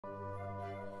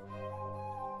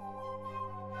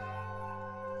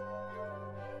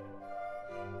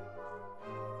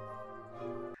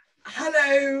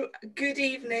Good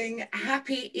evening,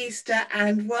 happy Easter,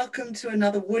 and welcome to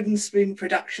another Wooden Spoon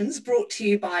Productions brought to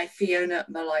you by Fiona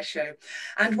Show.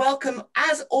 And welcome,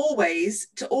 as always,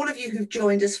 to all of you who've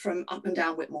joined us from up and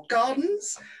down Whitmore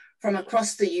Gardens, from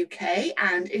across the UK,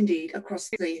 and indeed across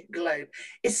the globe,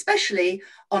 especially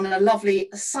on a lovely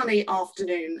sunny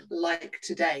afternoon like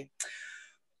today.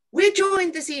 We're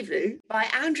joined this evening by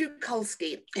Andrew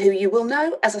Colski, who you will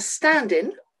know as a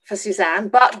stand-in for Suzanne,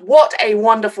 but what a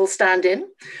wonderful stand-in.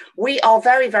 We are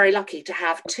very, very lucky to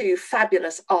have two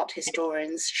fabulous art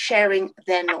historians sharing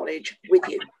their knowledge with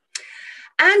you.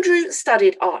 Andrew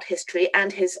studied art history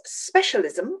and his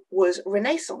specialism was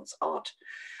Renaissance art,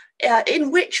 in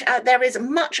which there is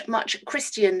much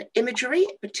Christian imagery,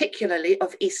 particularly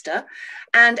of Easter.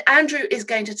 And Andrew is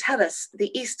going to tell us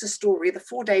the Easter story, the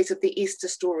 4 days of the Easter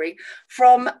story,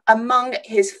 from among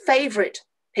his favourite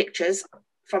pictures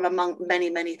from among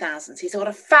many thousands. He's got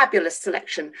a fabulous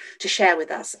selection to share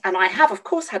with us. And I have, of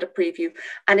course, had a preview,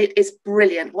 and it is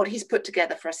brilliant. What he's put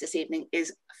together for us this evening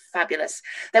is fabulous.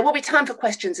 There will be time for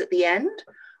questions at the end.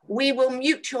 We will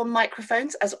mute your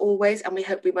microphones, as always, and we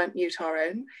hope we won't mute our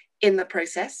own in the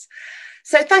process.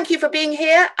 So thank you for being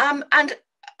here. And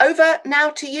over now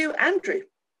to you, Andrew.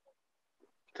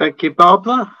 Thank you,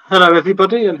 Barbara. Hello,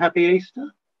 everybody, and happy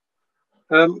Easter.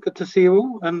 Good to see you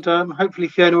all, and hopefully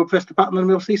Fiona will press the button and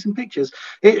we'll see some pictures.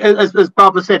 As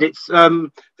Barbara said, it's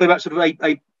very much sort of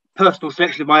a personal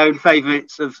selection of my own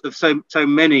favourites of so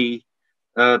many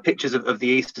pictures of the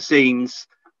Easter scenes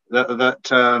that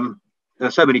there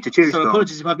are so many to choose from.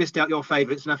 Apologies if I've missed out your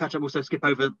favourites, and I've had to also skip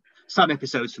over some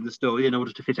episodes from the story in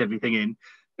order to fit everything in.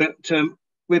 But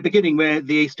we're beginning where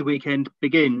the Easter weekend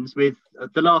begins, with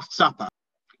the Last Supper.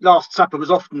 Last Supper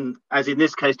was often, as in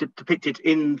this case, depicted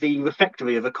in the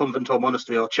refectory of a convent or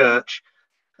monastery or church,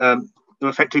 the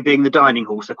refectory being the dining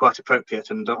hall, so quite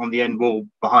appropriate. And on the end wall,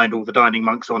 behind all the dining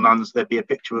monks or nuns, there'd be a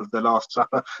picture of the Last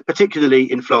Supper,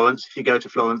 particularly in Florence. If you go to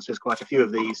Florence, there's quite a few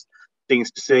of these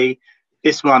things to see.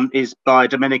 This one is by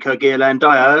Domenico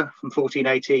Ghirlandaio from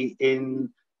 1480 in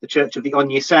the Church of the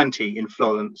Ognissanti in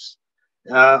Florence.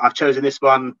 I've chosen this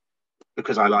one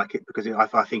because I like it, because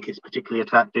I think it's particularly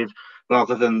attractive,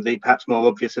 rather than the perhaps more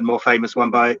obvious and more famous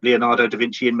one by Leonardo da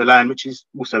Vinci in Milan, which is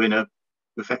also in a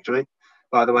refectory,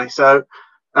 by the way. So,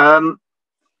 but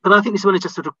I think this one is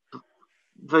just sort of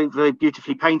very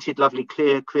beautifully painted, lovely,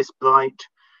 clear, crisp, bright.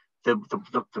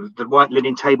 The white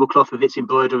linen tablecloth with its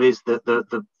embroideries,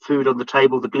 the food on the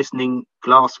table, the glistening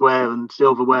glassware and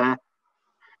silverware.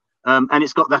 And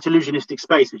it's got that illusionistic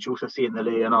space, which you also see in the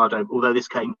Leonardo, although this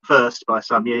came first by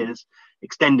some years,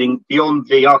 extending beyond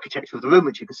the architecture of the room,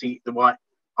 which you can see the white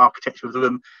architecture of the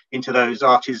room, into those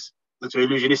arches that are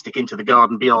illusionistic into the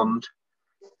garden beyond,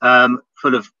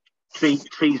 full of trees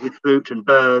with fruit and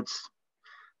birds.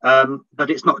 But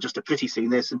it's not just a pretty scene.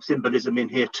 There's some symbolism in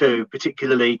here too,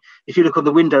 particularly if you look on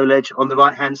the window ledge on the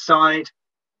right-hand side,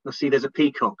 you'll see there's a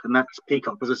peacock, and that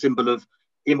peacock was a symbol of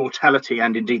immortality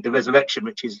and indeed the resurrection,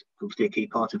 which is obviously a key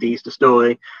part of the Easter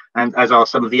story, and as are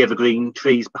some of the evergreen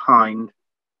trees behind.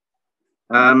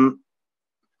 And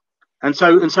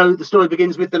so the story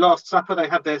begins with the Last Supper. They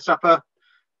have their supper.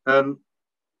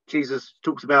 Jesus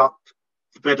talks about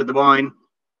the bread and the wine,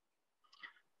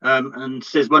 and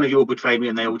says, "One of you will betray me,"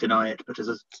 and they all deny it. But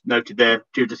as noted there,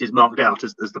 Judas is marked out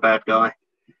as the bad guy.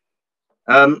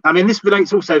 I mean, this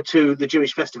relates also to the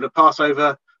Jewish festival of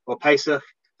Passover or Pesach,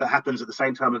 that happens at the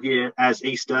same time of year as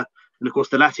Easter. And of course,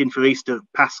 the Latin for Easter,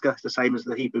 Pascha, is the same as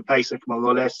the Hebrew Pesach, more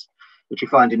or less, which you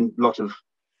find in a lot of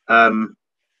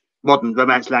modern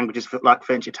Romance languages like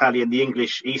French, Italian. The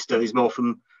English Easter is more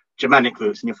from Germanic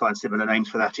roots, and you'll find similar names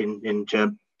for that in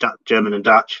German and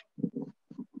Dutch.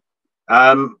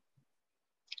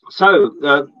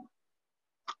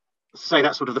 Say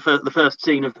that's sort of the first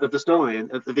scene of the story,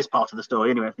 of this part of the story,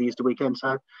 anyway, of the Easter weekend.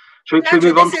 So should we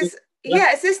move on?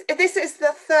 This is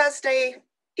the Thursday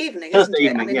evening, isn't it?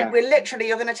 I mean, yeah.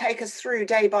 You're going to take us through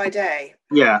day by day.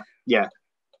 Yeah.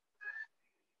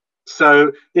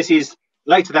 So this is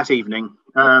later that evening.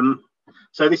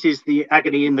 So this is the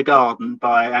Agony in the Garden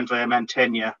by Andrea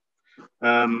Mantegna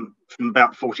from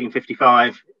about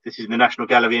 1455. This is in the National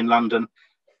Gallery in London.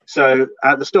 So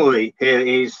the story here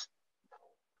is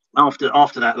after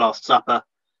that Last Supper,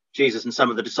 Jesus and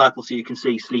some of the disciples, who you can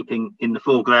see sleeping in the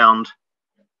foreground,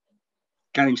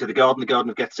 going to the Garden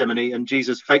of Gethsemane, and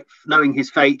Jesus, knowing his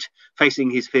fate, facing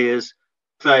his fears,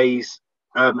 prays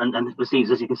and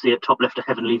receives, as you can see at top left, a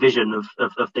heavenly vision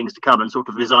of things to come, and sort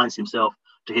of resigns himself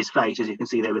to his fate, as you can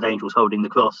see there with angels holding the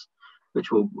cross,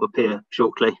 which will appear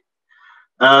shortly.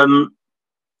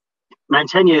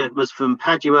 Mantegna was from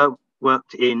Padua,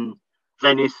 worked in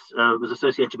Venice, was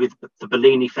associated with the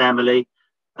Bellini family,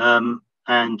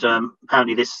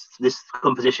 Apparently this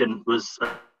composition was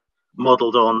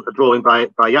modelled on a drawing by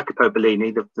Jacopo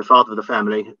Bellini, the father of the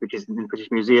family, which is in the British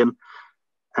Museum,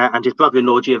 and his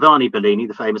brother-in-law Giovanni Bellini,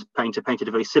 the famous painter, painted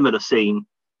a very similar scene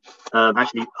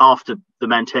actually after the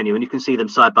Mantegna, and you can see them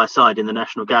side by side in the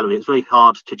National Gallery. It's very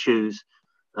hard to choose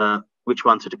which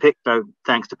one to depict, so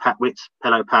thanks to Pat Witts,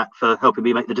 hello Pat, for helping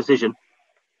me make the decision.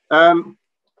 I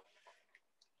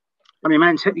mean,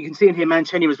 you can see in here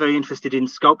Mantegna was very interested in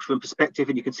sculpture and perspective,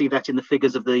 and you can see that in the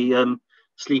figures of the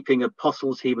sleeping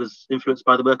apostles. He was influenced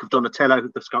by the work of Donatello,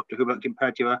 the sculptor who worked in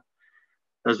Padua.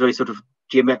 There's very sort of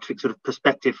geometric sort of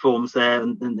perspective forms there,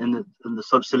 and the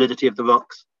sort of solidity of the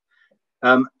rocks.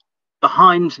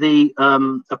 Behind the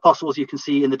apostles, you can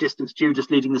see in the distance Judas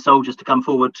leading the soldiers to come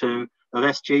forward to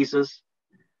arrest Jesus.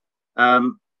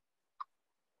 On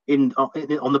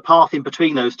the path in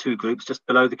between those two groups, just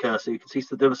below the cursor, you can see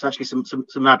that there was actually some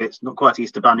rabbits, not quite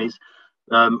Easter bunnies,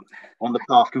 on the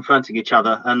path confronting each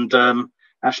other. And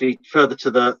actually further to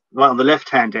the right on the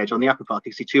left-hand edge, on the upper part,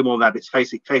 you can see two more rabbits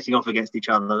facing off against each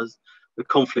other, with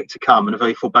conflict to come, and a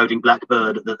very foreboding black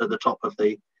bird at the top of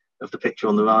the picture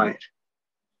on the right.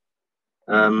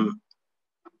 And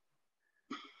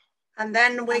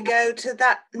then we go to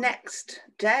that next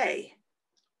day.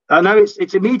 No,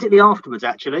 it's immediately afterwards,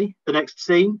 actually, the next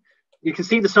scene. You can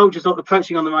see the soldiers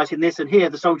approaching on the right in this, and here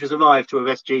the soldiers arrive to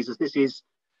arrest Jesus. This is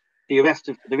the arrest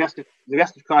of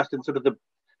Christ and sort of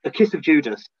the kiss of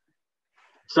Judas.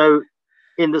 So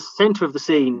in the center of the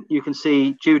scene, you can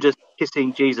see Judas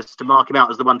kissing Jesus to mark him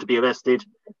out as the one to be arrested,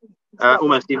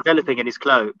 almost enveloping in his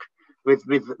cloak, with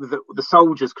the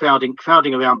soldiers crowding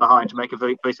around behind to make a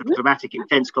very, very sort of dramatic,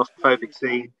 intense, claustrophobic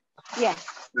scene. Yes.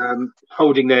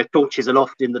 Holding their torches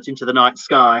aloft into the night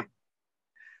sky.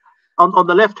 On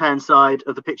the left-hand side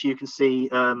of the picture, you can see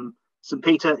St.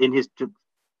 Peter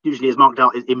usually is marked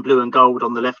out in blue and gold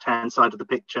on the left-hand side of the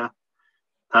picture.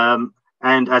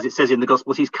 And as it says in the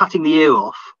Gospels, he's cutting the ear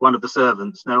off one of the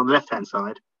servants. Now, on the left-hand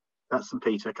side, that's St.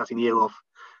 Peter cutting the ear off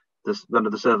one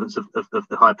of the servants of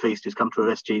the high priest who's come to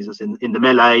arrest Jesus in the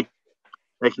melee,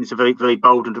 making this a very, very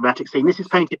bold and dramatic scene. This is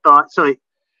painted by... Sorry.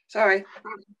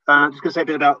 I'm just going to say a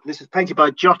bit about this. Is painted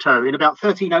by Giotto in about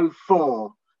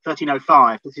 1304,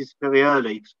 1305. This is very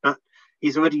early, but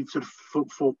he's already sort of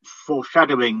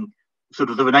foreshadowing sort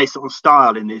of the Renaissance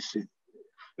style in this,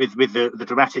 with the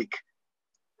dramatic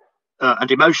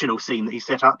and emotional scene that he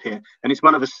set up here. And it's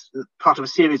part of a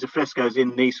series of frescoes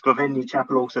in the Scrovegni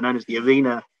Chapel, also known as the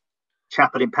Arena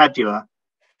Chapel in Padua,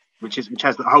 which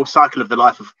has the whole cycle of the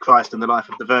life of Christ and the life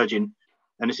of the Virgin,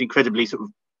 and it's incredibly sort of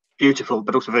beautiful,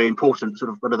 but also very important,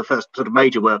 sort of one of the first sort of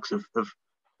major works of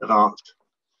art.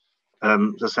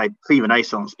 As I say,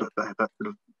 pre-Renaissance, but sort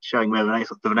of showing where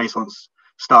the Renaissance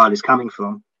style is coming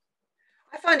from.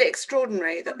 I find it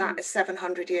extraordinary that is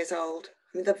 700 years old.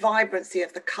 I mean, the vibrancy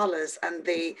of the colours and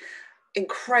the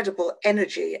incredible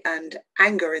energy and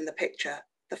anger in the picture.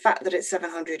 The fact that it's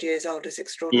 700 years old is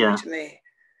extraordinary to me.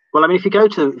 Well, I mean, if you go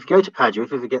to Padua,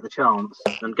 if you ever get the chance,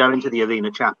 and go into the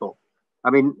Arena Chapel, I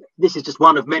mean, this is just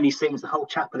one of many scenes. The whole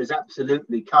chapel is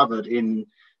absolutely covered in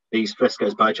these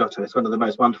frescoes by Giotto. It's one of the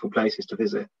most wonderful places to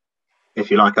visit, if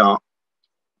you like art.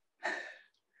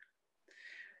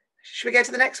 Should we go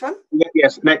to the next one?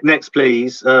 Yes, next,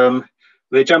 please.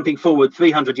 We're jumping forward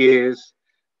 300 years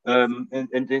and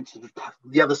into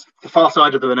the far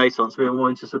side of the Renaissance. We're more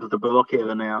into sort of the Baroque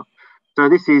era now. So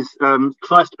this is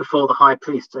Christ before the high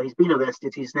priest. So he's been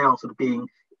arrested. He's now sort of being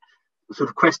sort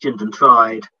of questioned and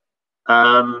tried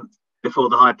before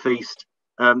the high priest.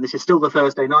 This is still the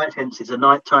Thursday night, hence it's a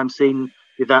nighttime scene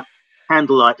with that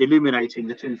candlelight illuminating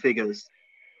the two figures,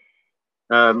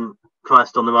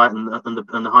 Christ on the right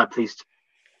and the high priest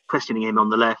questioning him on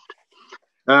the left.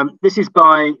 This is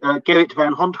by Gerrit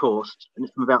van Honthorst, and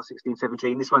it's from about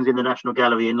 1617. This one's in the National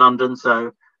Gallery in London,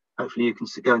 so hopefully you can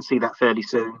go and see that fairly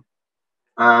soon.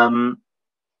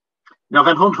 Now,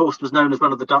 Van Honthorst was known as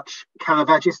one of the Dutch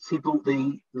Caravagists. He brought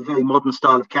the very modern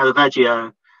style of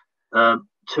Caravaggio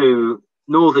to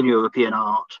Northern European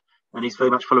art, and he's very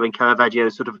much following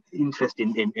Caravaggio's sort of interest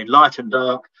in light and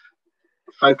dark,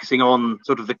 focusing on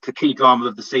sort of the key drama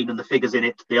of the scene and the figures in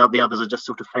it. The others are just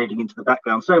sort of fading into the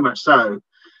background, so much so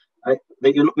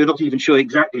that you're not even sure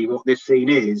exactly what this scene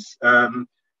is.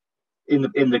 In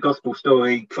the Gospel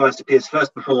story, Christ appears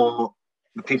first before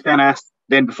the priest Annas,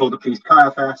 then before the priest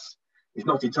Caiaphas. It's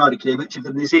not entirely clear which of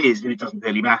them this is, and it doesn't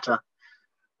really matter.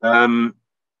 But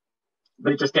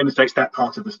it just demonstrates that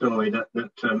part of the story that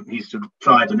he's sort of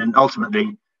tried, and then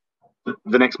ultimately,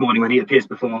 the next morning when he appears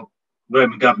before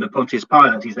Roman Governor Pontius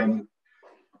Pilate, he's then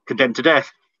condemned to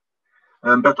death.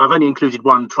 But I've only included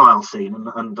one trial scene,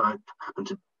 and I happen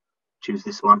to choose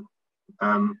this one.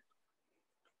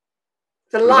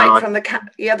 The light from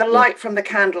the light from the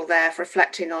candle there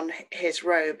reflecting on his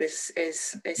robe is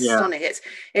stunning.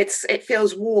 It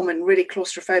feels warm and really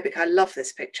claustrophobic. I love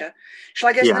this picture. Shall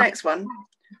I go to the next one?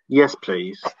 Yes,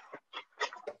 please.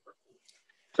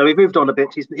 So we've moved on a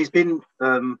bit. He's been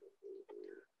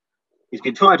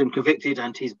tried and convicted,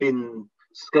 and he's been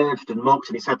scourged and mocked,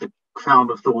 and he's had the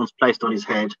crown of thorns placed on his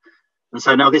head. And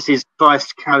so now this is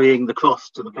Christ carrying the cross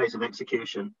to the place of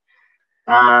execution.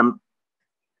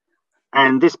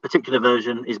 And this particular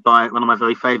version is by one of my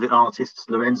very favourite artists,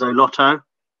 Lorenzo Lotto,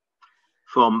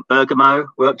 from Bergamo,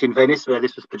 worked in Venice, where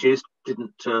this was produced,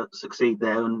 didn't succeed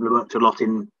there, and worked a lot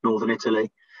in northern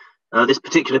Italy. This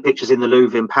particular picture's in the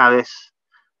Louvre in Paris,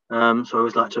 so I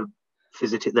always like to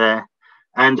visit it there.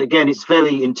 And again, it's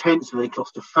very intense, very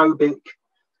claustrophobic,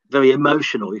 very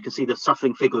emotional. You can see the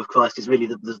suffering figure of Christ is really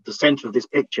the centre of this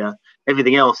picture.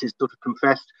 Everything else is sort of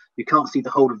compressed. You can't see the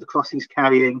whole of the cross he's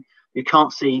carrying. You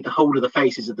can't see the whole of the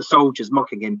faces of the soldiers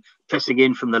mocking him, pressing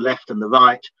in from the left and the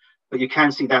right. But you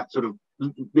can see that sort of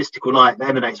mystical light that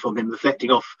emanates from him,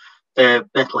 reflecting off their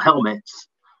metal helmets.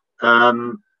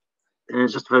 And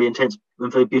it's just a very intense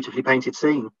and very beautifully painted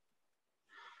scene.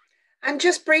 And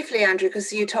just briefly, Andrew,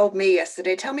 because you told me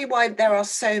yesterday, tell me why there are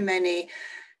so many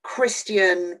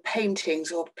Christian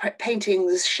paintings or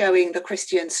paintings showing the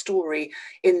Christian story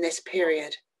in this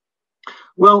period.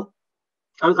 Well,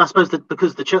 I suppose that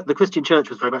because the Christian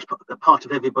church was very much a part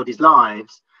of everybody's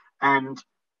lives, and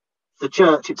the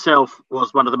church itself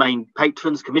was one of the main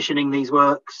patrons commissioning these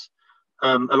works.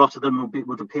 A lot of them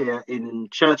would appear in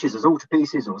churches as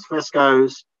altarpieces or as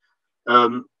frescoes.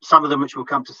 Some of them, which we'll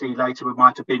come to see later,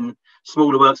 might have been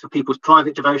smaller works for people's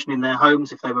private devotion in their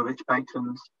homes if they were rich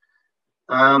patrons.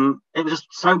 It was just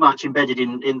so much embedded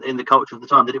in the culture of the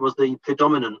time that it was the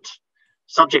predominant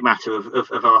subject matter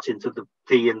of art into the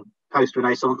pre and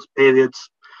post-Renaissance periods.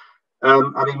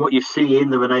 I mean, what you see in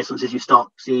the Renaissance is you start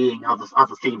seeing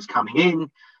other themes coming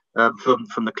in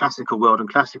from the classical world and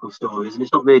classical stories, and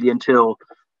it's not really until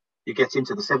you get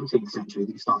into the 17th century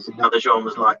that you start seeing other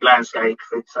genres like landscape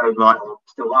for its own right, or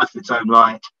still life for its own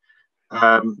right,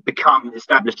 become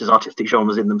established as artistic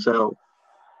genres in themselves.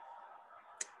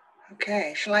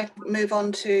 Okay, shall I move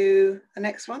on to the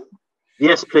next one?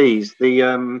 Yes, please.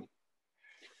 The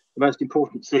most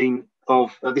important scene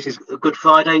of this is Good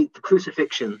Friday, the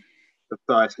crucifixion of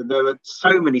Christ, and there are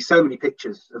so many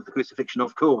pictures of the crucifixion,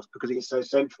 of course, because it is so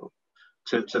central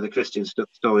to the Christian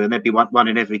story, and there'd be one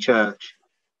in every church,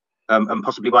 and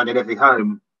possibly one in every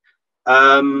home,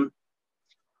 and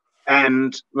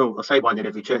well, I say one in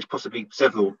every church, possibly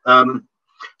several.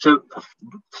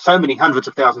 So many hundreds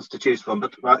of thousands to choose from,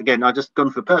 but again, I've just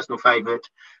gone for a personal favourite.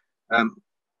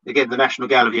 Again, the National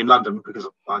Gallery in London, because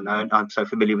I know I'm so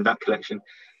familiar with that collection.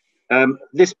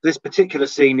 This particular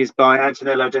scene is by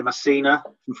Antonello de Messina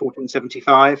from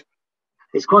 1475.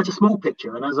 It's quite a small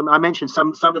picture, and as I mentioned,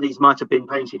 some of these might have been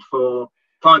painted for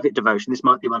private devotion. This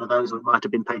might be one of those, or it might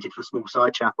have been painted for a small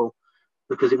side chapel,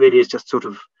 because it really is just sort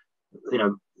of,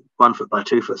 1 foot by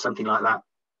 2 foot, something like that.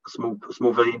 A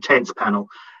small, very intense panel.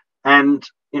 And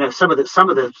some of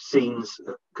the scenes,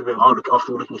 after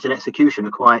all looking at an execution,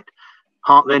 are quite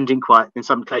heartrending, quite in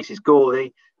some cases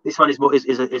gory. This one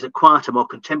is a quieter, more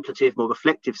contemplative, more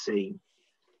reflective scene.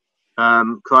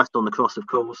 Christ on the cross, of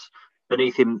course.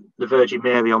 Beneath him, the Virgin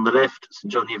Mary on the left,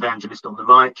 St. John the Evangelist on the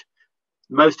right.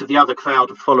 Most of the other crowd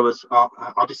of followers are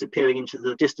disappearing into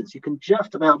the distance. You can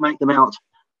just about make them out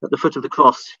at the foot of the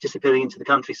cross, disappearing into the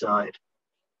countryside.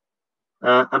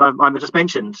 And I just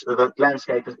mentioned that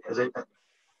landscape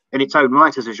in its own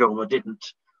right as a genre didn't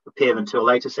appear until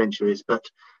later centuries, but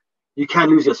you can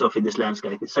lose yourself in this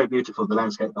landscape. It's so beautiful, the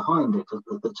landscape behind it,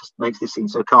 that just makes this scene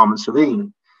so calm and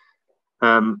serene.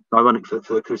 Ironic for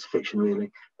the crucifixion,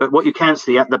 really. But what you can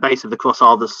see at the base of the cross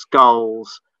are the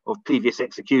skulls of previous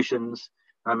executions.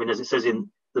 I mean, as it says in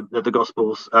the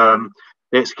Gospels, the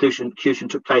execution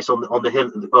took place on the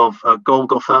hill of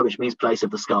Golgotha, which means place of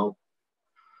the skull.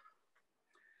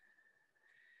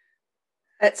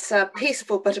 It's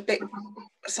peaceful, but a bit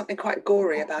something quite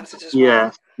gory about it as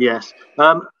well. Yes.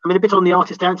 I mean, a bit on the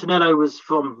artist. Antonello was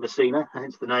from Messina,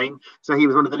 hence the name. So he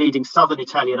was one of the leading southern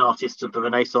Italian artists of the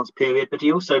Renaissance period, but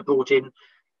he also brought in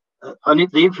the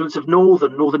influence of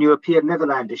northern European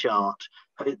Netherlandish art.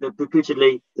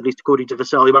 Reputedly, at least according to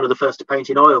Vasari, one of the first to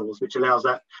paint in oils, which allows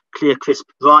that clear, crisp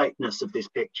brightness of this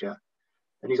picture.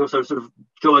 And he's also sort of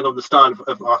drawing on the style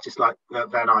of artists like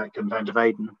Van Eyck and Van der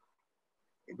Weyden,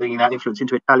 bringing that influence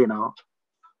into Italian art.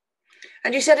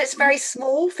 And you said it's very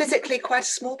small, physically quite a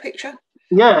small picture?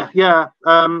 Yeah, yeah.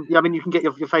 Yeah, I mean, you can get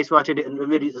your face right in it and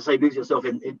really, as I say, lose yourself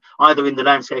in either in the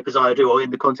landscape as I do, or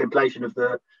in the contemplation of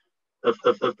the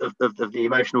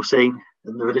emotional scene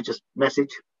and the religious message.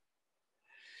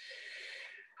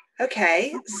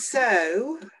 Okay,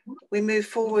 so we move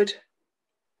forward.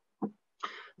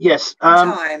 Yes. In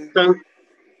time. So,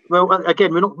 well,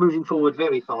 again, we're not moving forward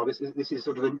very far. This is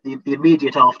sort of the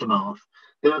immediate aftermath.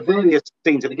 There are various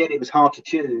scenes, and again, it was hard to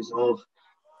choose. Of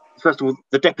first of all,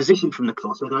 the deposition from the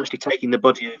cross, where they're actually taking the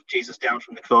body of Jesus down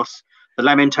from the cross, the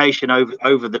lamentation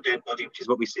over the dead body, which is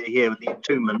what we see here, and the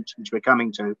entombment, which we're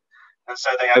coming to, and so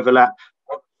they overlap.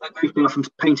 That moves me from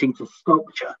painting to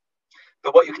sculpture.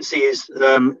 But what you can see is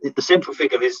the central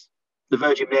figure is the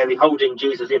Virgin Mary holding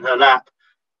Jesus in her lap,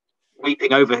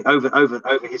 weeping over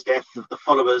his death. The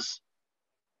followers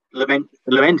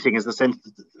lamenting, as the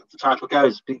title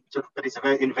goes, but it's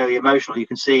very emotional. You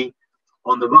can see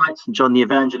on the right St. John the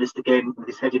Evangelist again with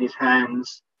his head in his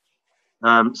hands.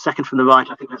 Second from the right,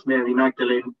 I think that's Mary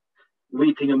Magdalene,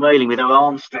 weeping and wailing with her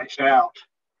arms stretched out.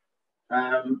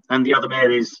 And the other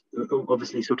Mary is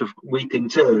obviously sort of weeping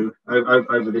too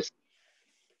over this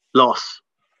loss.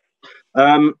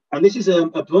 And this is a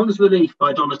bronze relief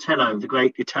by Donatello, the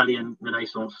great Italian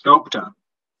Renaissance sculptor,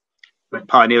 great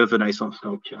pioneer of Renaissance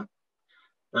sculpture.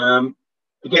 Again,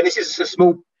 this is a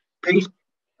small piece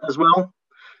as well,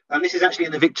 and this is actually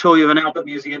in the Victoria and Albert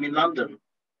Museum in London.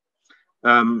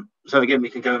 So again, we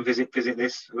can go and visit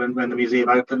this when the museum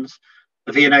opens.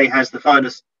 The V&A has the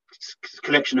finest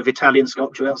collection of Italian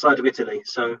sculpture outside of Italy,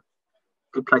 so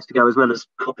good place to go, as well as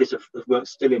copies of works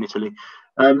still in Italy.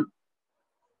 And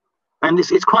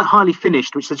it's quite highly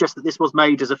finished, which suggests that this was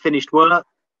made as a finished work.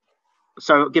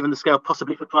 So given the scale,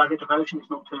 possibly for private devotion, it's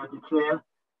not terribly clear.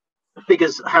 The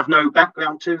figures have no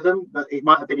background to them, but it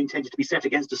might have been intended to be set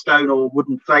against a stone or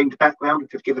wooden framed background,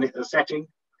 which have given it a setting.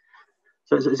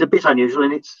 So it's a bit unusual,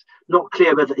 and it's not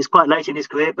clear whether it's quite late in his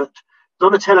career, but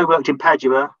Donatello worked in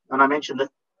Padua, and I mentioned that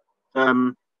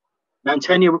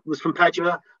Mantegna was from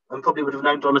Padua and probably would have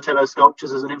known Donatello's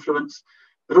sculptures as an influence.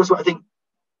 But also, I think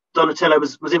Donatello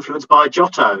was influenced by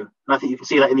Giotto, and I think you can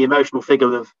see that in the emotional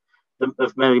figure of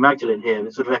Mary Magdalene here.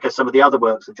 It sort of echoes some of the other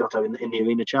works of Giotto in the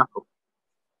Arena Chapel.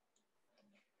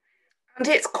 And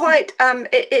it's quite,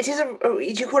 it is do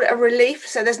you call it a relief?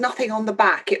 So there's nothing on the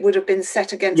back. It would have been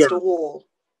set against a wall.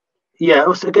 Yeah,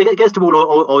 against a wall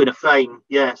or in a frame,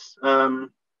 yes.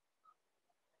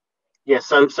 Yeah,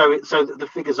 so the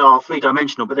figures are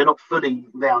three-dimensional, but they're not fully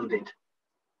rounded.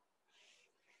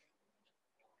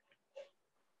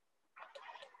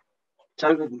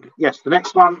 So, yes, the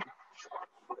next one,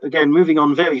 again, moving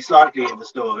on very slightly in the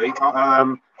story.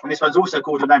 And this one's also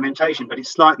called a lamentation, but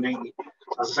it's slightly,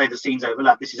 as I say, the scenes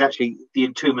overlap. This is actually the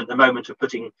entombment, the moment of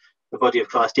putting the body of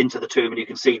Christ into the tomb, and you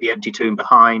can see the empty tomb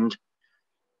behind.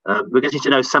 We're getting to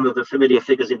know some of the familiar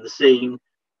figures in the scene.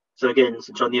 So again,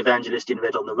 St. John the Evangelist in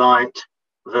red on the right,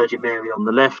 Virgin Mary on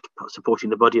the left, supporting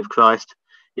the body of Christ.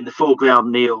 In the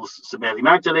foreground kneels St. Mary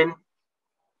Magdalene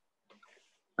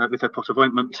with her pot of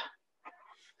ointment,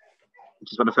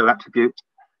 which is one of her attributes.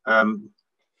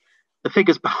 The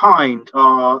figures behind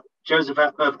are Joseph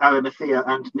of Arimathea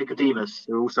and Nicodemus,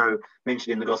 who are also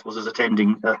mentioned in the Gospels as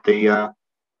attending at the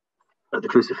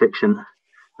crucifixion.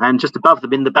 And just above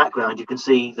them in the background, you can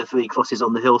see the three crosses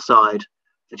on the hillside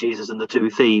for Jesus and the two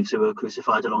thieves who were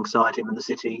crucified alongside him in the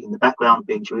city, in the background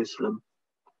being Jerusalem.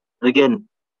 And again,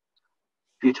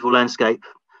 beautiful landscape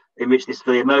in which this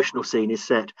very emotional scene is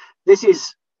set. This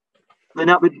is by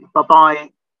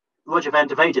Roger van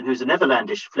der Weyden, who's a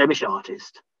Netherlandish Flemish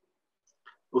artist,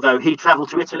 although he travelled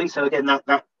to Italy. So again,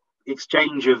 that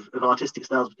exchange of artistic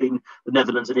styles between the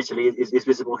Netherlands and Italy is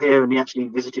visible here, and he actually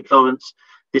visited Florence.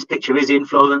 This picture is in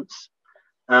Florence,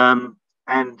 and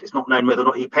it's not known whether or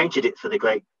not he painted it for the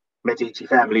great Medici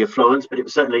family of Florence, but it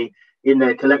was certainly in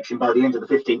their collection by the end of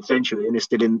the 15th century, and is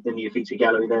still in the Uffizi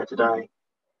Gallery there today.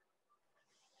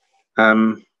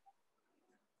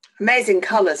 Amazing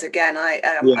colours again.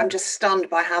 I'm just stunned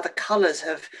by how the colours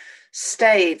have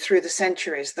stayed through the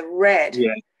centuries. The red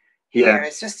here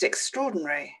is just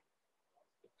extraordinary.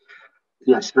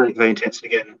 Yes, very, very intense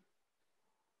again.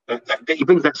 He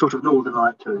brings that sort of northern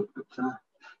light to it.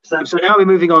 But, so now we're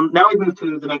moving on. Now we move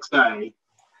to the next day,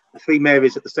 the three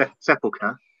Marys at the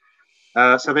sepulchre.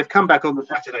 So they've come back on the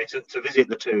Saturday to visit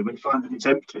the tomb and find that it's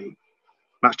empty,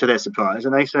 much to their surprise.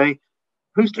 And they say,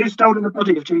 who's stolen the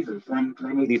body of Jesus? And they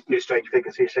meet these two strange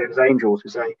figures who are shown as angels, who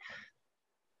say,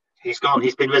 he's gone,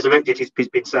 he's been resurrected, he's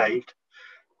been saved.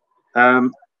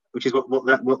 Which is what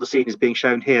the scene is being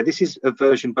shown here. This is a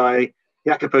version by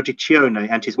Jacopo Diccione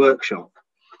and his workshop,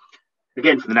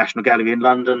 again from the National Gallery in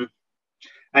London,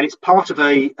 and it's part of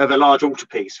a large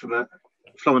altarpiece from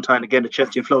Florentine, again, a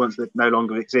church in Florence that no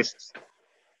longer exists.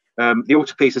 The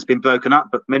altarpiece has been broken up,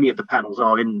 but many of the panels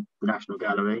are in the National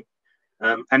Gallery.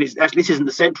 And it's actually, this isn't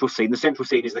the central scene. The central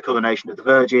scene is the coronation of the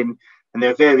Virgin, and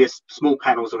there are various small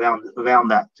panels around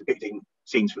that depicting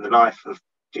scenes from the life of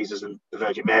Jesus and the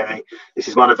Virgin Mary. This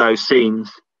is one of those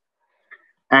scenes,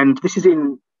 and this is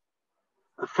in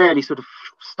a fairly sort of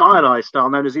stylized style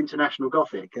known as International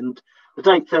Gothic. And the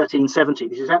date 1370.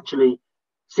 This is actually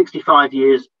 65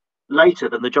 years later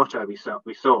than the Giotto we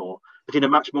saw, but in a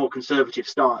much more conservative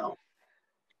style.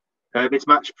 It's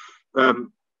much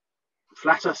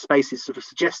flatter, space is sort of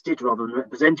suggested rather than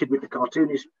represented with the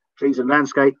cartoonish trees and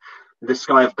landscape, the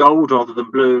sky of gold rather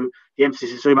than blue. The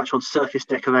emphasis is very much on surface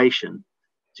decoration.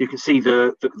 So you can see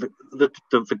the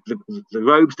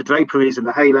robes, the draperies and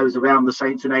the halos around the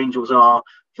saints and angels are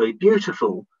very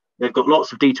beautiful. They've got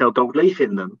lots of detailed gold leaf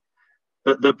in them,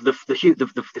 but the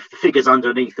figures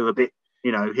underneath are a bit,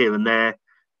 here and there.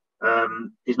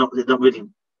 Is not really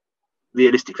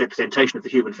realistic representation of the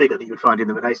human figure that you would find in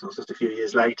the Renaissance just a few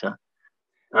years later.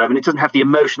 And it doesn't have the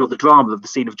emotion or the drama of the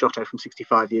scene of Giotto from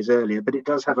 65 years earlier, but it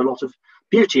does have a lot of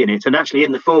beauty in it. And actually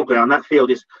in the foreground, that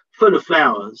field is full of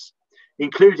flowers,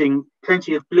 including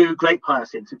plenty of blue grape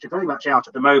hyacinths, which are very much out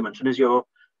at the moment. And as you're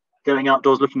going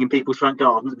outdoors looking in people's front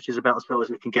gardens, which is about as far as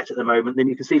we can get at the moment, then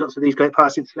you can see lots of these grape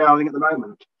hyacinths flowering at the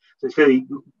moment. So it's very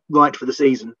right for the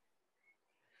season.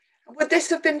 Would this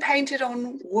have been painted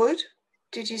on wood,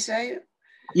 did you say?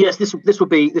 Yes, this will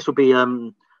be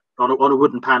on a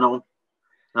wooden panel.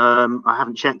 I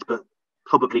haven't checked, but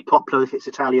probably poplar if it's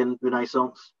Italian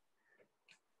Renaissance,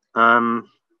 and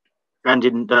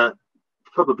in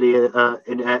probably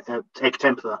in egg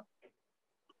tempera.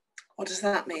 What does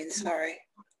that mean? Sorry.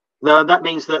 That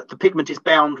means that the pigment is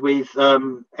bound with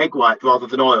egg white rather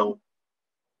than oil.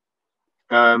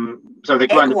 So they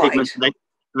grind the pigment and they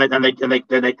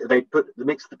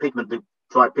mix the pigment, the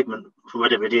dried pigment, for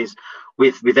whatever it is,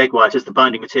 with egg white as the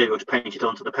binding material to paint it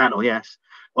onto the panel. Yes,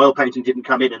 oil painting didn't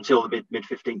come in until the mid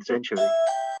 15th century,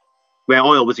 where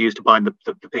oil was used to bind the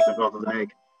pigment rather than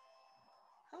egg.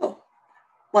 Oh,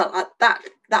 well, that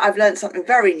I've learned something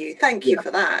very new. Thank you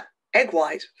for that. Egg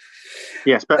white.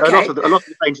 Yes, but okay. a lot of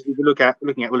the paintings we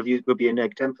looking at will be in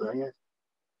egg tempera.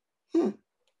 Yes.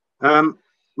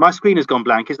 My screen has gone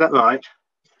blank. Is that right?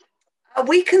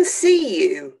 We can see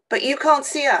you, but you can't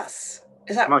see us.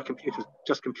 Is that? My computer's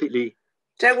just completely.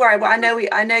 Don't worry. Well,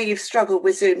 I know you've struggled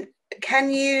with Zoom. Can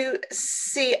you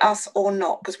see us or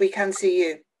not? Because we can see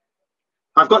you.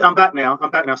 I'm back now.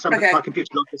 Okay. My computer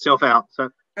locked itself out. So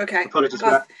okay. Apologies for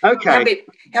that. Okay.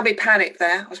 He'll be panicked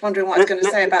there. I was wondering what I was going to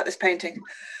say about this painting.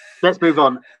 Let's move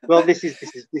on. Well, this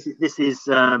is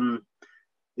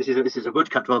a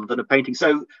woodcut rather than a painting.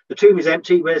 So the tomb is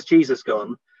empty. Where's Jesus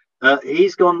gone?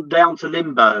 He's gone down to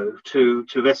limbo to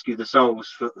rescue the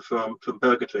souls from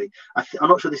purgatory. I'm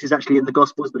not sure this is actually in the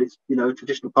Gospels, but it's a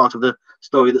traditional part of the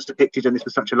story that's depicted, and this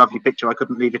was such a lovely picture I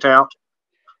couldn't leave it out.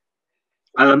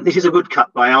 This is a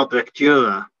woodcut by Albrecht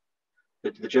Dürer,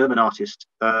 the German artist,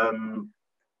 who,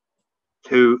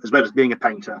 as well as being a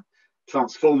painter,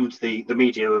 transformed the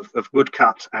media of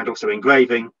woodcut and also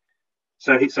engraving.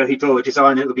 So he drew a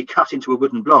design that would be cut into a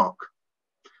wooden block.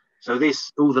 So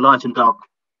all the light and dark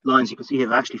lines you can see here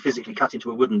are actually physically cut into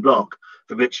a wooden block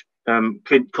from which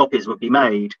print copies would be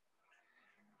made.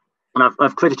 And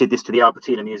I've credited this to the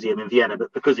Albertina Museum in Vienna,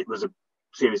 but because it was a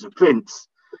series of prints,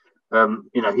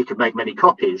 he could make many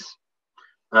copies.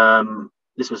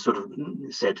 This was sort of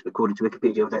said, according to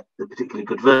Wikipedia, that the particularly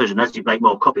good version. As you make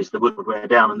more copies, the wood would wear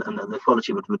down and the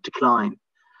quality would decline.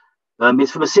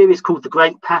 It's from a series called The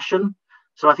Great Passion.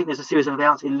 So I think there's a series of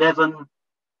about 11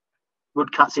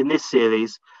 woodcuts in this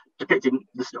series depicting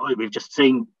the story we've just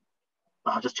seen.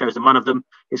 I've just chosen one of them.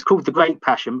 It's called The Great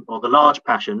Passion, or The Large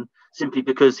Passion, simply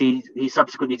because he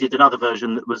subsequently did another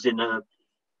version that was in a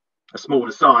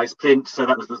smaller size print. So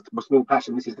that was the small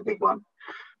Passion. This is the big one.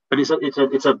 But it's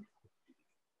a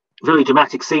very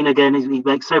dramatic scene again. He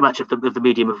makes so much of the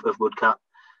medium of woodcut.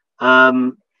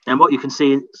 And what you can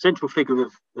see, central figure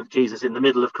of Jesus in the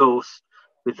middle, of course,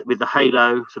 with the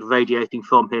halo sort of radiating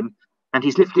from him. And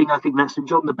he's lifting, I think that's St.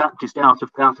 John the Baptist out of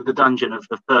the dungeon of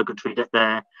purgatory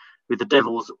there, with the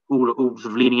devils all sort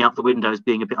of leaning out the windows,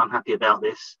 being a bit unhappy about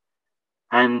this.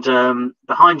 And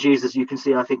behind Jesus, you can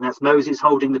see, I think that's Moses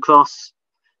holding the cross,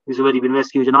 who's already been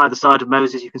rescued. And either side of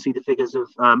Moses, you can see the figures of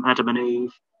Adam and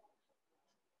Eve.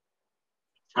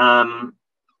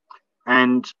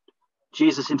 And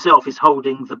Jesus himself is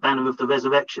holding the banner of the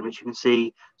resurrection, which you can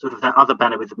see sort of that other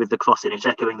banner with the cross in it,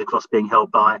 echoing the cross being held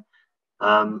by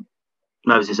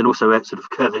Moses, and also sort of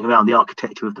curving around the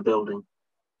architecture of the building.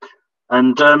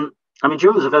 And I mean,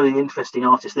 Dürer's a very interesting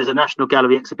artist. There's a National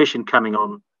Gallery exhibition coming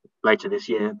on later this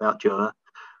year about Dürer.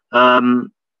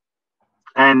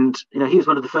 And he was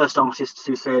one of the first artists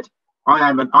who said, I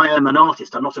am an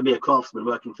artist. I'm not a mere craftsman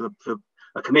working for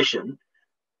a commission.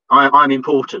 I'm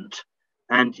important.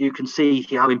 And you can see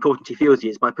how important he feels he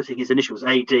is by putting his initials,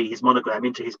 AD, his monogram,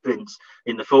 into his prints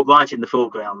right in the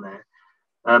foreground there.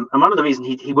 And one of the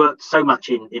reasons he worked so much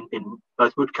in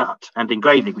both woodcut and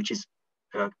engraving, which is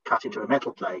cut into a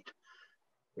metal plate,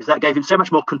 is that gave him so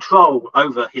much more control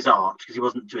over his art, because he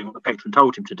wasn't doing what the patron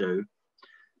told him to do.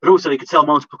 But also he could sell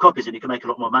multiple copies and he could make a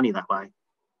lot more money that way.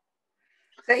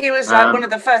 So he was one of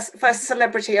the first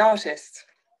celebrity artists.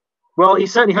 Well, he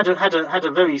certainly had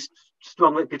a very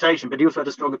strong reputation, but he also had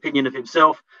a strong opinion of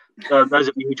himself. Those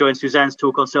of you who joined Suzanne's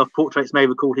talk on self-portraits may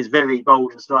recall his very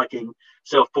bold and striking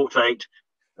self-portrait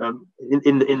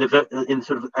in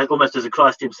sort of almost as a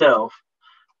Christ himself.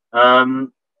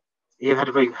 He had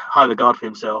a very high regard for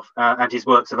himself and his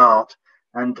works of art.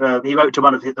 And he wrote to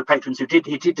one of the patrons he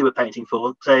did do a painting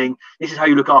for, saying, "This is how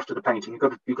you look after the painting. You've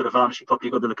got to varnish it properly.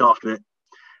 You've got to look after it.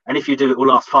 And if you do, it will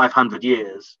last 500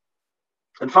 years.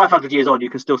 And 500 years on, you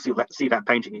can still see that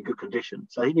painting in good condition."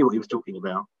 So he knew what he was talking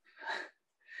about.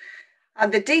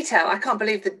 And the detail, I can't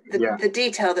believe the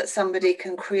detail that somebody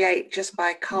can create just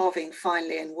by carving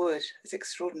finely in wood is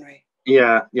extraordinary.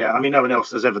 Yeah. I mean, no one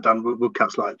else has ever done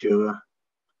woodcuts like Dürer.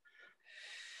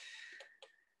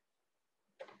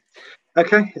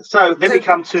 Okay, so then we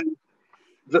come to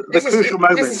the crucial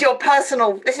moment. This is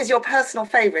your personal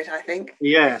favourite, I think.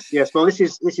 Yes. Well, this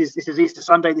is Easter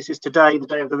Sunday. This is today, the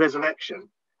day of the resurrection,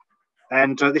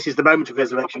 and this is the moment of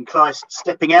resurrection. Christ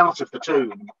stepping out of the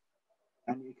tomb,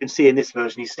 and you can see in this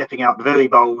version he's stepping out very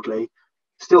boldly,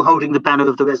 still holding the banner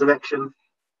of the resurrection,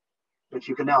 which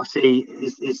you can now see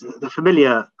is the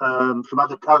familiar from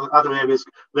other areas,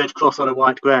 red cross on a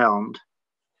white ground.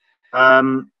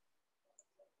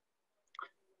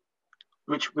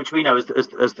 Which we know as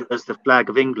the flag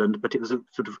of England, but it was a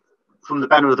sort of, from the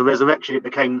banner of the resurrection, it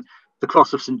became the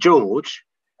cross of St. George.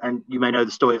 And you may know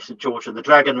the story of St. George and the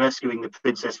dragon rescuing the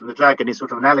princess from the dragon is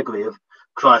sort of an allegory of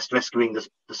Christ rescuing the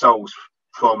souls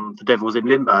from the devils in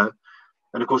limbo.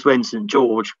 And of course, when St.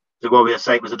 George, the warrior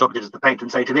saint, was adopted as the patron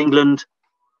saint of England,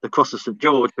 the cross of St.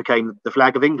 George became the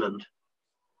flag of England.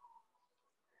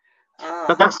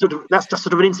 But that's just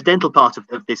sort of an incidental part of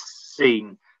this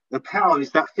scene. The power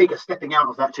is that figure stepping out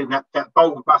of that tomb, that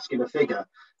bold, muscular figure,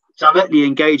 directly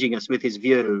engaging us with his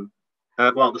view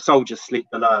while the soldiers sleep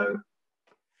below.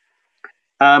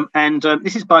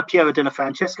 This is by Piero della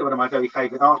Francesca, one of my very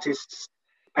favourite artists,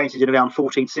 painted in around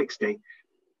 1460.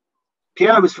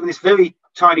 Piero was from this very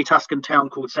tiny Tuscan town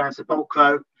called San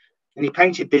Sepolcro, and he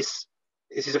painted this.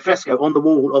 This is a fresco on the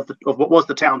wall of what was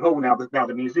the town hall, now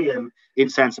the museum in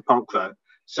San Sepolcro.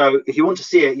 So if you want to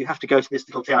see it, you have to go to this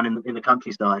little town in the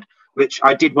countryside, which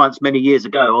I did once many years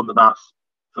ago on the bus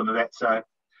from Arezzo.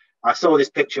 I saw this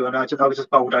picture and I was just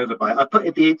bowled over by it. I put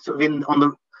it on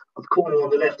the corner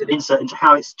on the left and insert into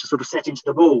how it's just sort of set into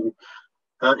the wall.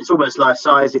 It's almost life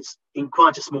size. It's in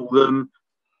quite a small room.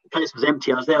 The place was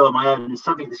empty. I was there on my own, and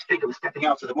suddenly this figure was stepping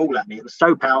out of the wall at me. It was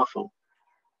so powerful.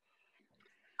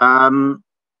 You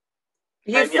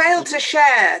failed to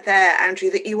share there,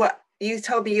 Andrew, that you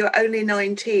told me you were only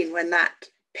 19 when that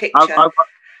picture had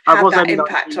that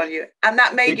impact 19. On you, and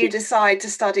that made you decide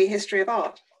to study history of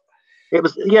art. It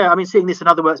was, I mean, seeing this and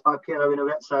other works by Piero in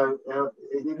Arezzo,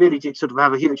 it really did sort of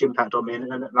have a huge impact on me,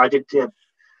 and I did.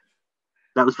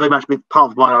 That was very much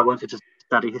part of why I wanted to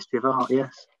study history of art.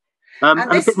 Yes, and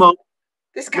a bit more.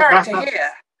 This character here.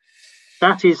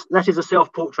 That is a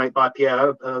self-portrait by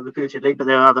Piero, reputedly, but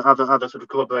there are other sort of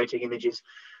corroborating images.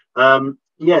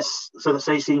 Yes, so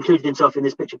he included himself in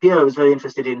this picture. Piero was very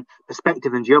interested in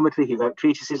perspective and geometry. He wrote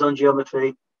treatises on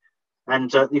geometry,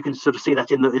 and you can sort of see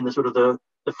that in the sort of the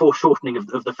foreshortening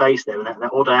of the face there, and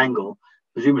that odd angle,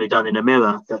 presumably done in a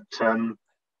mirror. That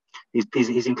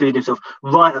he's included himself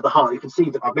right at the heart. You can see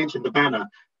that I mentioned the banner.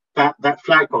 That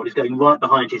flagpole is going right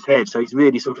behind his head, so he's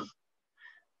really sort of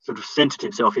centered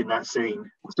himself in that scene.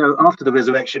 So after the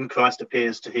resurrection, Christ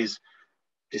appears to his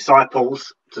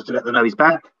disciples to let them know he's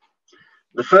back.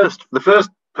 The first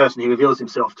person he reveals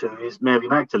himself to is Mary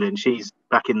Magdalene. She's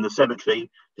back in the cemetery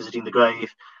visiting the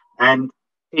grave, and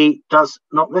he does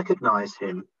not recognize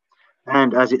him.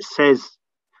 And as it says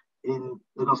in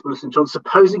the Gospel of St. John,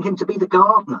 supposing him to be the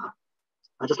gardener.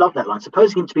 I just love that line.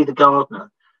 Supposing him to be the gardener,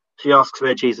 she asks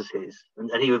where Jesus is, and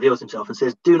he reveals himself and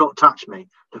says, "Do not touch me,"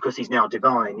 because he's now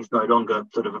divine. He's no longer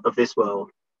sort of this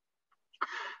world.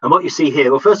 And what you see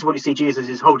here, well, first of all, you see Jesus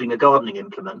is holding a gardening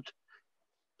implement.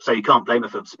 So you can't blame her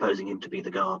for supposing him to be the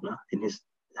gardener in his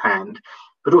hand.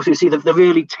 but also you see the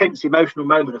really tense emotional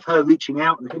moment of her reaching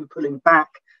out and him pulling back.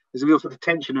 There's a real sort of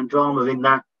tension and drama in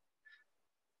that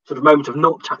sort of moment of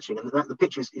not touching, and the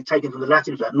picture is taken from the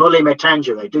Latin for that, "Noli me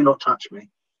tangere," do not touch me.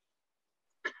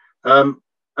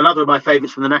 Another of my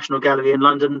favourites from the National Gallery in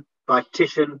London by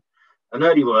Titian, an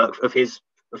early work of his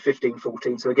of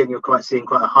 1514. So again, you're seeing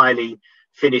quite a highly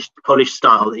finished, polished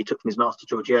style that he took from his master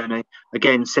Giorgione.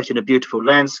 Again, set in a beautiful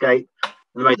landscape.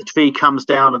 And the way the tree comes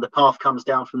down and the path comes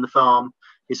down from the farm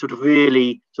is sort of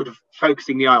really sort of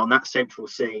focusing the eye on that central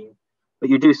scene. But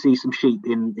you do see some sheep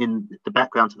in the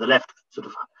background to the left, sort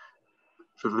of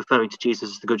referring to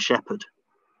Jesus as the Good Shepherd.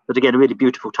 But again, a really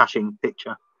beautiful, touching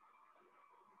picture.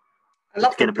 I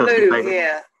love the blue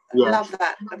here. Yeah. I love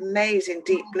that amazing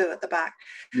deep blue at the back.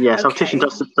 Yes, okay. Titian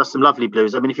does some lovely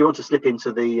blues. I mean, if you want to slip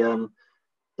into the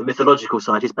mythological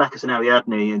side, his Bacchus and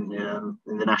Ariadne in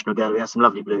the National Gallery has some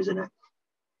lovely blues in it.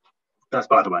 That's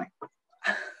by the way.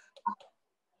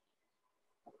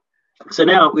 So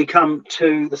now we come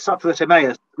to the Supper at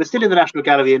Emmaus. We're still in the National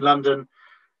Gallery in London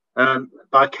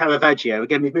by Caravaggio.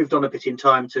 Again, we've moved on a bit in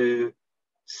time to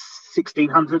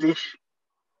 1600-ish,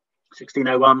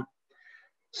 1601.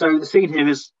 So the scene here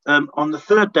is on the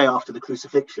third day after the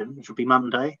crucifixion, which would be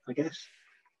Monday, I guess.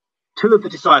 Two of the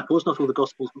disciples, not all the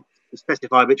Gospels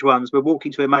specify which ones, were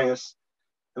walking to Emmaus,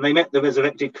 and they met the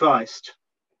resurrected Christ.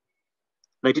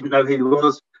 They didn't know who he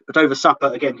was, but over supper,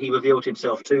 again, he revealed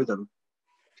himself to them.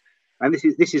 And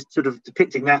this is sort of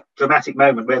depicting that dramatic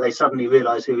moment where they suddenly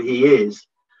realise who he is.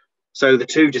 So the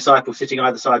two disciples sitting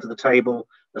either side of the table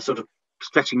are sort of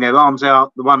stretching their arms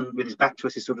out. The one with his back to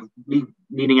us is sort of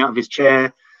leaning out of his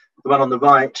chair. The one on the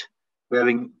right,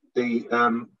 wearing the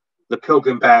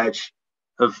pilgrim badge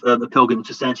of the pilgrim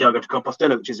to Santiago de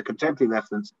Compostela, which is a contemporary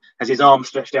reference, has his arms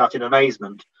stretched out in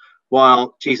amazement,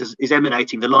 while Jesus is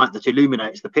emanating the light that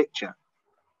illuminates the picture.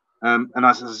 And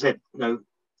as I said,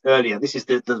 earlier, this is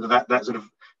that sort of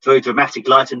very dramatic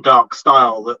light and dark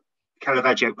style that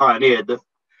Caravaggio pioneered, that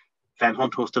Van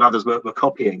Honthorst and others were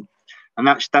copying, and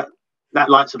that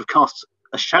light sort of casts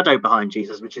a shadow behind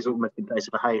Jesus, which is almost in place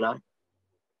of a halo.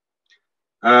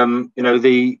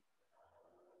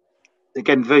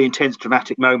 Again, very intense,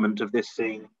 dramatic moment of this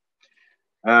scene.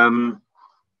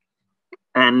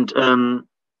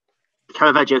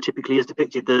 Caravaggio typically has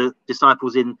depicted the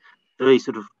disciples in very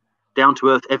sort of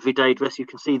down-to-earth, everyday dress. You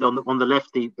can see on the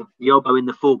left, the elbow in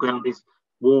the foreground is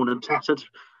worn and tattered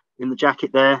in the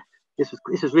jacket there. This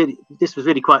was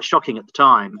really quite shocking at the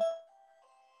time.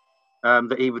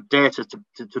 That he would dare to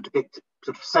depict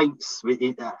sort of saints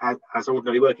as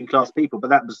ordinary working class people, but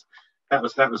that was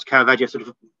Caravaggio's sort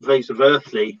of very sort of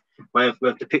earthly way of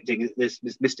depicting this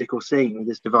mystical scene with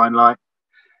this divine light.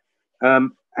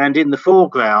 And in the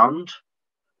foreground,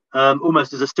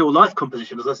 almost as a still life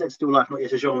composition, as I said, still life not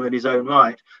yet a genre in his own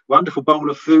right. Wonderful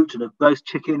bowl of fruit and a roast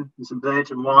chicken and some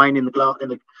bread and wine in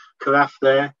the carafe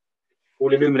there,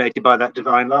 all illuminated by that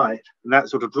divine light, and that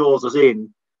sort of draws us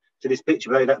in to this picture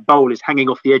where that bowl is hanging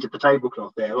off the edge of the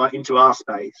tablecloth there, right into our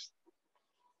space.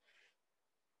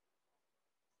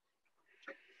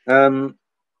 And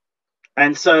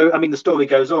so, I mean, the story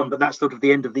goes on, but that's sort of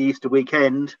the end of the Easter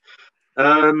weekend.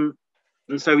 And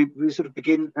so we sort of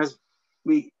begin as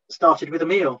we started with a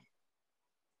meal.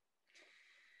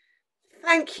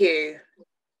 Thank you.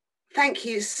 Thank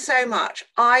you so much.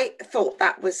 I thought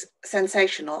that was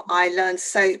sensational. I learned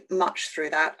so much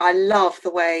through that. I love the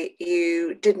way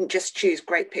you didn't just choose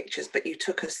great pictures, but you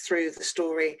took us through the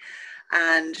story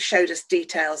and showed us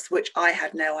details which I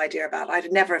had no idea about.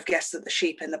 I'd never have guessed that the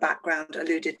sheep in the background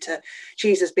alluded to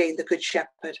Jesus being the Good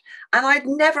Shepherd. And I'd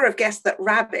never have guessed that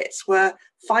rabbits were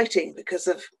fighting because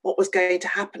of what was going to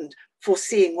happen,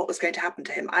 foreseeing what was going to happen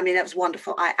to him. I mean, it was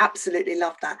wonderful. I absolutely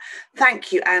loved that.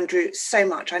 Thank you, Andrew, so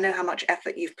much. I know how much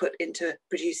effort you've put into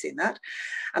producing that.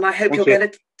 And I hope you're going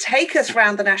to take us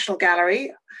around the National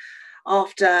Gallery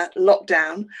after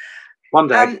lockdown. One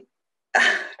day.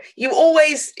 You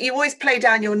always play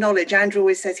down your knowledge. Andrew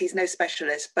always says he's no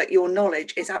specialist, but your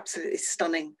knowledge is absolutely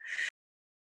stunning.